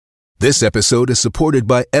This episode is supported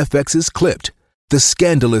by FX's Clipped, the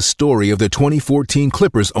scandalous story of the 2014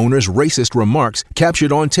 Clippers owner's racist remarks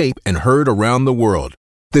captured on tape and heard around the world.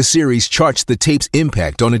 The series charts the tape's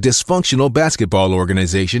impact on a dysfunctional basketball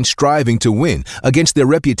organization striving to win against their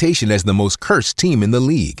reputation as the most cursed team in the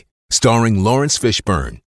league. Starring Lawrence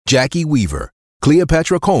Fishburne, Jackie Weaver,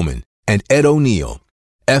 Cleopatra Coleman, and Ed O'Neill.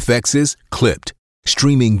 FX's Clipped,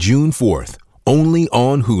 streaming June 4th, only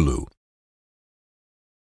on Hulu.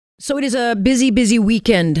 So it is a busy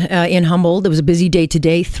weekend in Humboldt. It was a busy day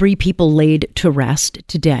today. 3 people laid to rest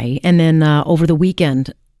today. And then over the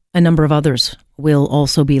weekend, a number of others will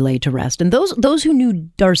also be laid to rest. And those who knew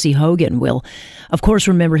Darcy Hogan will, of course,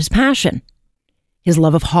 remember his passion, his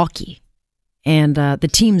love of hockey, and the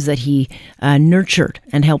teams that he nurtured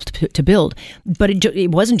and helped to build. But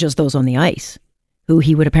it wasn't just those on the ice who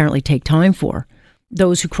he would apparently take time for.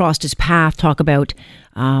 Those who crossed his path talk about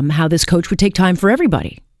how this coach would take time for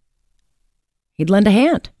everybody. He'd lend a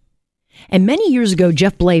hand. And many years ago,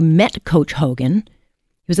 Jeff Blay met Coach Hogan.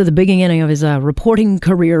 He was at the beginning of his reporting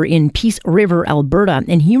career in Peace River, Alberta,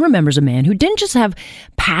 and he remembers a man who didn't just have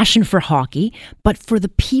passion for hockey, but for the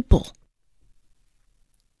people.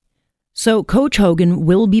 So Coach Hogan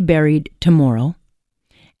will be buried tomorrow,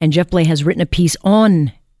 and Jeff Blay has written a piece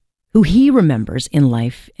on who he remembers in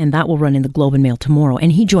life, and that will run in the Globe and Mail tomorrow,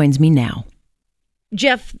 and he joins me now.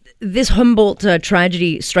 Jeff, this Humboldt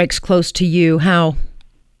tragedy strikes close to you. How?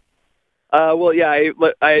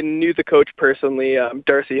 I knew the coach personally,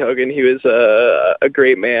 Darcy Hogan. He was a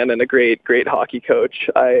great man and a great hockey coach.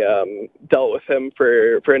 I dealt with him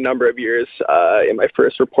for a number of years in my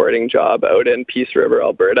first reporting job out in Peace River,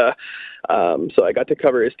 Alberta. So I got to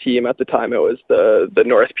cover his team. At the time, it was the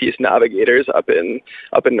North Peace Navigators up in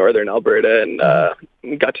northern Alberta,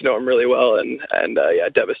 and got to know him really well. And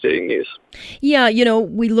devastating news. Yeah,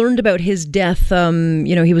 we learned about his death.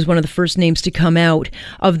 He was one of the first names to come out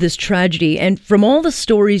of this tragedy. And from all the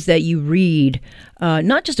stories that you read,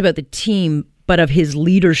 not just about the team, but of his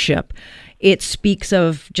leadership, it speaks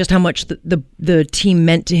of just how much the team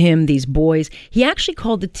meant to him, these boys. He actually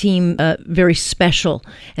called the team very special,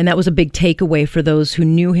 and that was a big takeaway for those who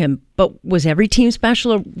knew him. But was every team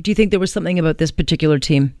special, or do you think there was something about this particular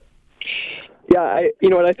team? Yeah,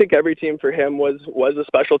 I think every team for him was a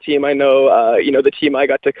special team. I know, the team I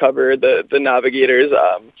got to cover, the Navigators,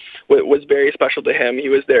 was very special to him. He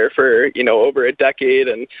was there for, over a decade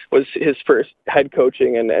and was his first head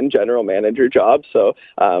coaching and general manager job. So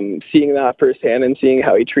seeing that firsthand and seeing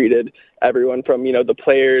how he treated everyone from, the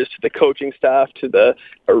players to the coaching staff to the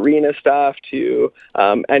arena staff to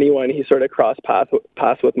anyone he sort of crossed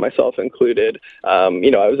paths with, myself included. I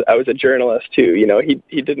was a journalist too.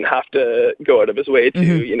 He didn't have to go out of his way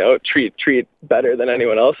to, treat better than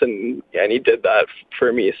anyone else. And he did that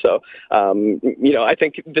for me. So, I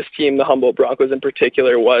think this team, the Humboldt Broncos in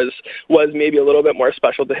particular, was maybe a little bit more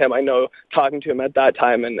special to him. I know talking to him at that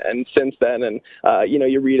time and since then, and,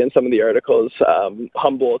 you read in some of the articles,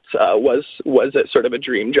 Humboldt was a sort of a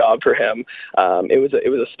dream job for him. It was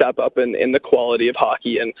a step up in the quality of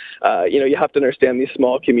hockey, and you have to understand these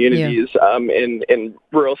small communities in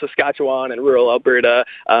rural Saskatchewan and rural Alberta.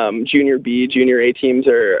 Junior B, Junior A teams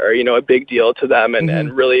are a big deal to them,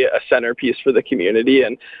 and really a centerpiece for the community.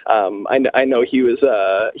 And I know he was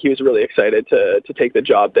really excited to take the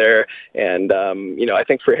job there, and I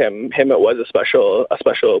think for him it was a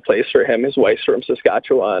special place for him. His wife's from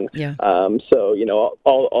Saskatchewan, so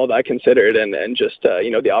all that considered, and just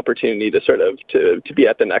the opportunity to sort of to be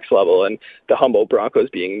at the next level, and the Humboldt Broncos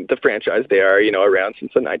being the franchise they are, around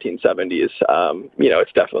since the 1970s.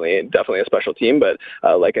 It's definitely a special team. But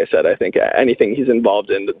like I said, I think anything he's involved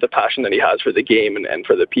in, the passion that he has for the game and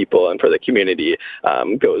for the people and for the community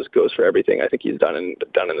goes for everything I think he's done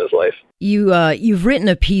in his life. You've written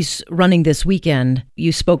a piece running this weekend.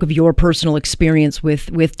 You spoke of your personal experience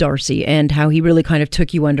with Darcy and how he really kind of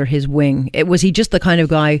took you under his wing. Was he just the kind of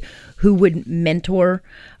guy who would mentor,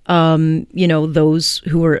 those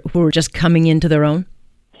who were just coming into their own?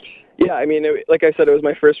 Yeah, like I said, it was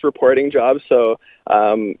my first reporting job, so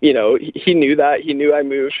he knew that. He knew I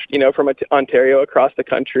moved, from Ontario across the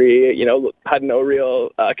country, had no real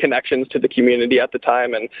connections to the community at the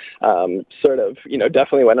time, and sort of,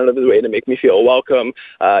 definitely went out of his way to make me feel welcome.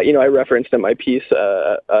 I referenced in my piece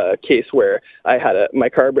a case where I had my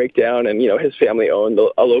car break down, and, his family owned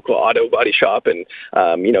a local auto body shop, and,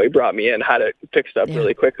 he brought me in, had it fixed up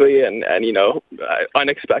really quickly, and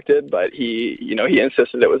unexpected, but he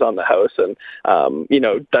insisted it was on the house. And,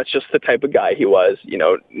 that's just the type of guy he was,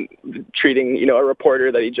 treating, a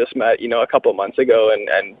reporter that he just met, a couple months ago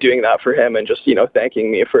and doing that for him and just,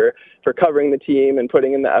 thanking me for covering the team and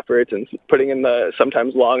putting in the efforts and putting in the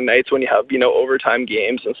sometimes long nights when you have, overtime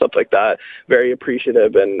games and stuff like that. Very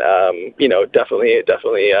appreciative and, definitely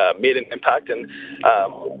made an impact. And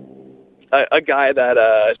a guy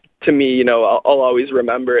that, to me, I'll always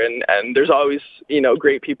remember. And there's always,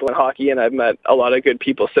 great people in hockey, and I've met a lot of good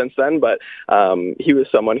people since then. But he was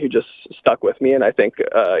someone who just stuck with me, and I think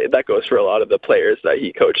that goes for a lot of the players that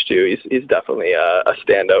he coached too. He's definitely a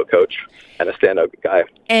standout coach and a standout guy.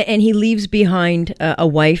 And he leaves behind a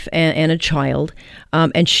wife and a child,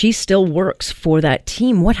 and she still works for that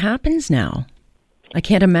team. What happens now? I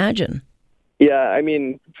can't imagine. Yeah, I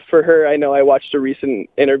mean, for her, I know I watched a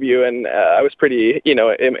recent interview and I was pretty,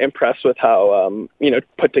 impressed with how,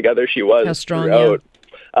 put together she was. How strong, throughout.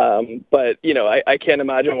 Yeah. But, I can't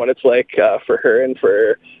imagine what it's like for her and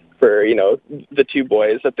for the two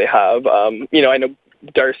boys that they have. I know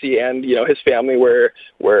Darcy and his family were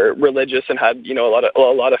religious and had a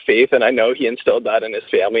lot of faith, and I know he instilled that in his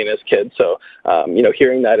family and his kids. So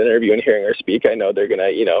hearing that interview and hearing her speak, I know they're gonna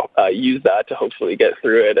use that to hopefully get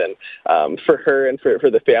through it. And for her and for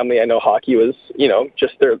the family, I know hockey was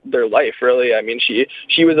just their life, really. I mean,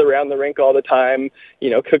 she was around the rink all the time,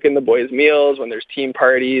 cooking the boys meals when there's team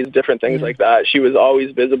parties, different things like that. She was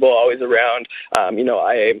always visible, always around.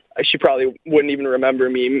 She probably wouldn't even remember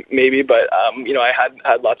me maybe, but I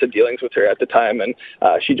had lots of dealings with her at the time, and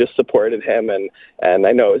she just supported him, and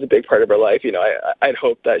I know it was a big part of her life. I'd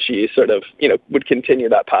hope that she sort of would continue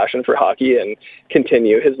that passion for hockey and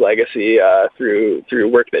continue his legacy through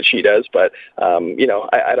work that she does. But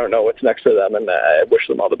I don't know what's next for them, and I wish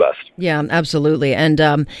them all the best. Yeah, absolutely. And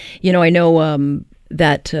I know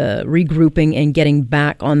that regrouping and getting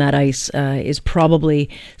back on that ice is probably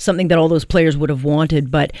something that all those players would have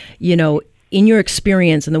wanted. But in your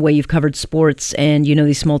experience and the way you've covered sports and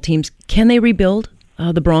these small teams, can they rebuild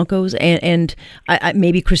the Broncos? And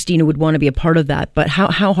maybe Christina would want to be a part of that. But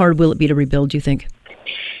how hard will it be to rebuild, do you think?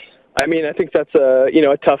 I mean, I think that's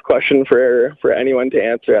a tough question for anyone to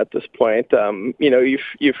answer at this point.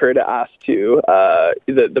 You've heard it asked to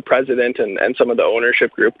the president and some of the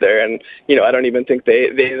ownership group there, and I don't even think they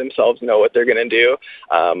themselves know what they're going to do.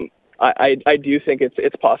 I do think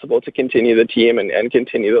it's possible to continue the team and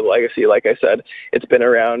continue the legacy. Like I said, it's been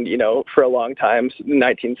around, for a long time.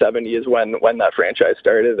 1970 is when that franchise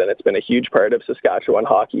started, and it's been a huge part of Saskatchewan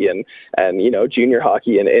hockey and junior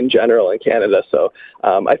hockey in general in Canada. So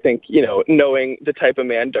I think, knowing the type of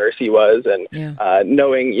man Darcy was and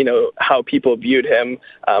knowing, how people viewed him,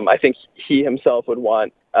 I think he himself would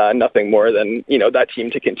want nothing more than, that team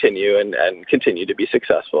to continue and continue to be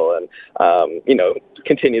successful and,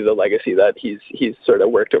 continue the legacy that he's sort of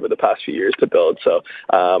worked over the past few years to build. So,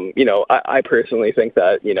 I personally think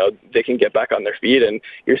that, they can get back on their feet, and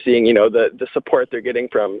you're seeing, the support they're getting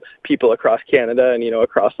from people across Canada and,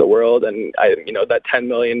 across the world. And that $10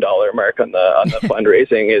 million mark on the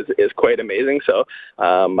fundraising is quite amazing. So,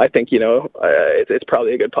 I think, it's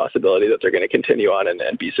probably a good possibility that they're going to continue on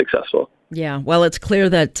and be successful. Yeah, well, it's clear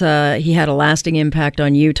that he had a lasting impact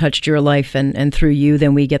on you, touched your life, and through you,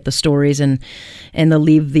 then we get the stories and they'll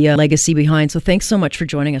leave the legacy behind. So thanks so much for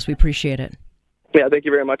joining us. We appreciate it. Yeah, thank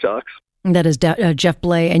you very much, Alex. That is Jeff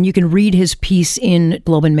Blais, and you can read his piece in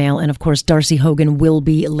Globe and Mail, and of course, Darcy Hogan will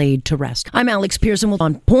be laid to rest. I'm Alex Pearson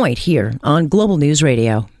on Point here on Global News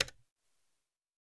Radio.